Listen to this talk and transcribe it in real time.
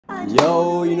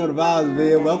Yo, you know the vibes,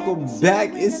 man. Welcome back.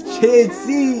 It's Cant,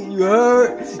 you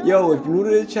heard? Yo, if you're new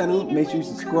to the channel, make sure you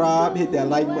subscribe, hit that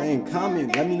like button,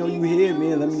 comment. Let me know you here,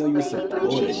 man. Let me know you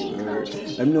support it, you heard?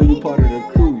 Let me know you part of the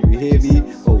crew, you hear me?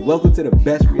 Oh, welcome to the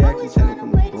best reaction channel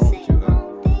from the Bronx, you heard?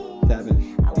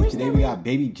 Today we got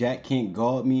Baby Jack Can't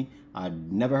Guard Me. I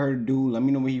never heard of dude. Let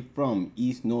me know where he from.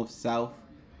 East, north, south,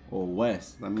 or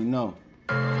west. Let me know.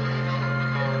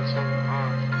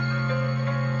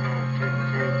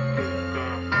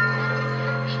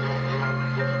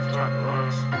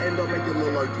 And don't make it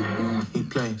look like you move. He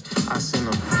play, I send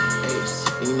him apes.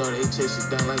 You know they chase you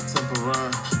down like Temple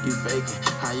Run. You faking,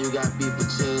 how you got beef but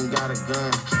you ain't got a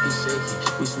gun. He shaking,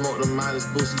 we smoked him out his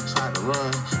boots, he tried to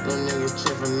run. Them niggas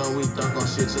tripping, know we dunk on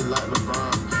shit just like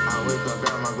LeBron. I wake up,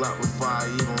 grab my Glock before I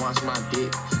even wash my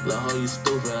dick. Look, how you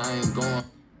stupid, I ain't going.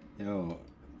 Yo,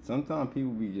 sometimes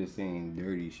people be just saying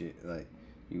dirty shit. Like,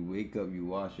 you wake up, you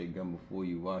wash your gun before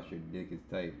you wash your dick is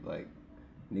tight. Like,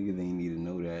 niggas ain't need to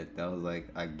know that. That was like,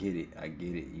 I get it.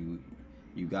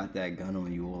 You got that gun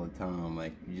on you all the time.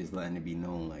 Like, you just letting it be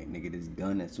known. Like, nigga, this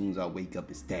gun, as soon as I wake up,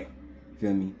 it's there.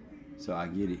 Feel me? So I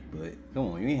get it. But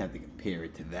come on, you ain't have to compare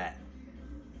it to that.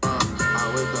 I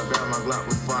wake up, grab my Glock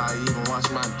before I even wash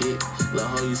my dick. Look,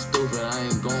 how you stupid, I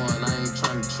ain't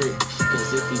trying to trick.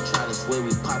 Cause if he try to swear, we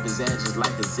pop his ass just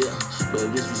like a zip. But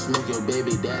bitch, we smoke your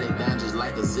baby daddy down just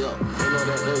like a zip. You know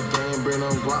that the game bring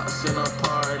them Glocks in a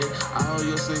party. I hold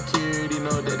your security,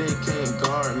 know that they can't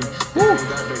guard me. They ain't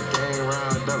got the game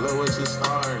round, don't know what you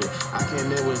started. I came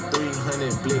in with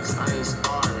 300 blicks, I ain't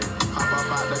starving. Hop up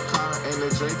out the car and the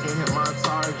Drake can hit my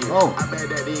target. Oh. I bet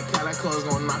that these calicos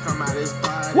gon' knock him out his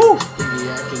body. Woo. He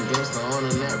be acting gangster on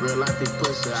the net, real life he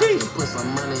push it. I can put some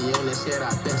money on this head,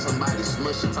 I bet somebody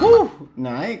smush it.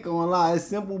 Nah, I ain't gonna lie, it's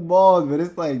simple balls, but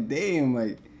it's like, damn,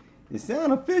 like, it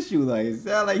sound official, like, it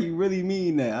sound like you really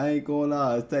mean that. I ain't gonna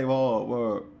lie, it's type hard,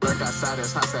 word. Lurk outside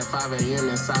his house at 5 a.m.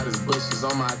 inside his bushes.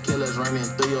 All my killers running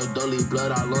through your dolly,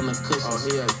 blood all on the cushions. Oh,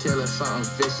 he a killer, something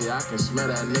fishy. I can smell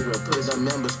that nigga push. The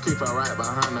members creep out right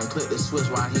behind him. Click the switch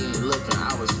while he ain't looking.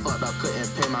 I was fucked up, couldn't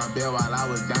pay my bill while I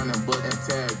was down in book.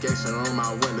 Interrogation room,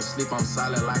 I went to sleep, I'm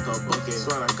solid like a bucket.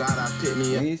 Swear to God, I picked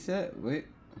me up. He said,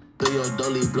 wait. Through your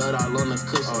dolly, blood all on the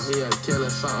cushions. Oh, he a killer,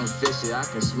 something fishy. I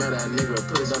can smell that nigga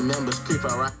push. The members creep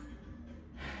out right.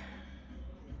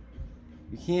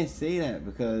 You can't say that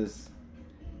because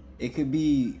it could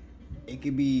be a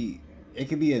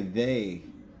they.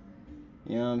 You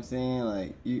know what I'm saying?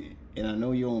 Like, you, and I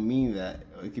know you don't mean that.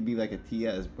 It could be like a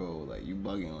TS, bro. Like, you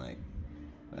bugging. Like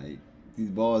these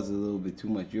bars are a little bit too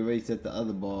much. You already set the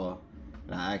other bar,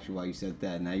 and I asked you why you set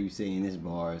that. Now you saying this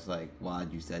bar. It's like,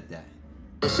 why'd you set that?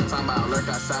 Shit talking about lurk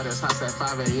outside his house at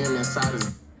 5 a.m. inside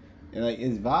his. And like,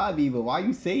 it's vibey, but why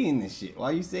you saying this shit?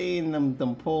 Why you saying them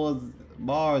pause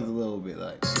bars a little bit?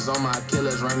 Like, she's on my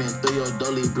killers running through your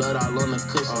dolly, blood all on the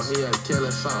cushions. Oh, he a killer,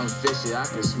 something fishy. I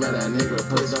can smell that nigga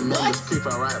push. The members creep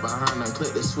out right behind him.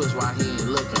 Click the switch while he ain't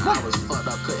looking. I was fucked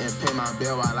up, couldn't pay my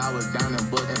bill while I was down in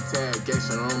book.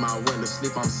 Interrogation room, I went to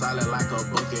sleep, I'm solid like a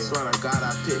bucket. Swear to God,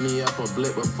 I picked me up a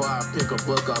blick before I pick a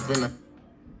book up in the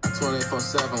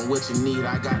 24/7, what you need,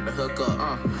 I got the hook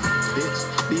up,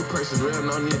 bitch, these persons real,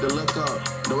 no need to look up.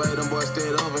 The way them boys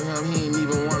stayed over him, he ain't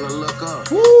even wanna look up.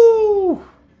 woo!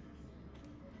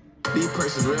 These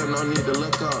persons real, no need to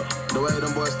look up. The way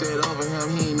them boys stayed over him,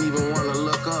 he ain't even wanna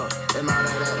look up. And all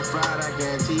that at the fried, I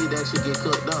guarantee that you get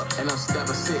cooked up. And I'm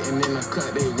stepping sitting in the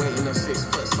cut, they waiting a 6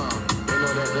 foot song. They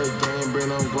know that the game bring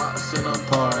them Glocks in a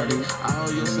party. I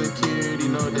hold your security,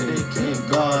 know that they can't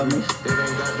guard me. They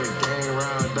ain't got the game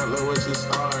round, don't know what you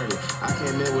started. I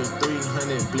came in with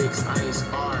 300 blicks, I ain't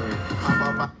sparring.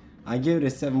 I give it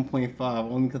a 7.5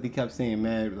 only because he kept saying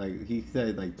mad. Like, he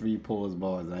said like 3 pause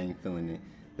bars. I ain't feeling it.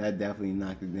 That definitely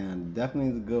knocked it down.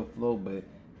 Definitely is a good flow, but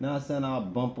not something I'll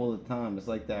bump all the time. It's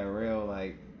like that real,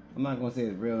 like, I'm not gonna say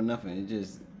it's real nothing.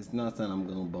 It's not something I'm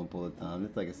gonna bump all the time.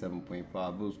 It's like a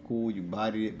 7.5. It was cool, you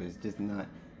bodied it, but it's just not.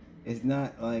 It's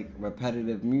not like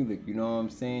repetitive music. You know what I'm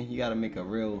saying? You gotta make a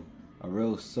real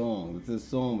song. It's a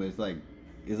song, but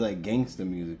it's like gangster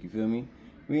music. You feel me?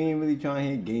 We ain't really trying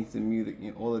to hear gangster music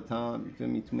all the time. You feel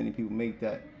me? Too many people make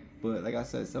that. But like I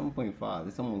said, 7.5.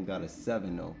 This someone got a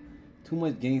 7 though. Too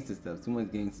much gangster stuff. Too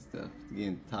much gangster stuff.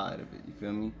 Getting tired of it. You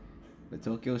feel me? But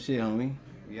talk your shit, homie.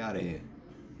 We out of here.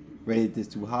 Rated this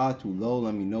too high, too low?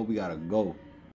 Let me know. We gotta go.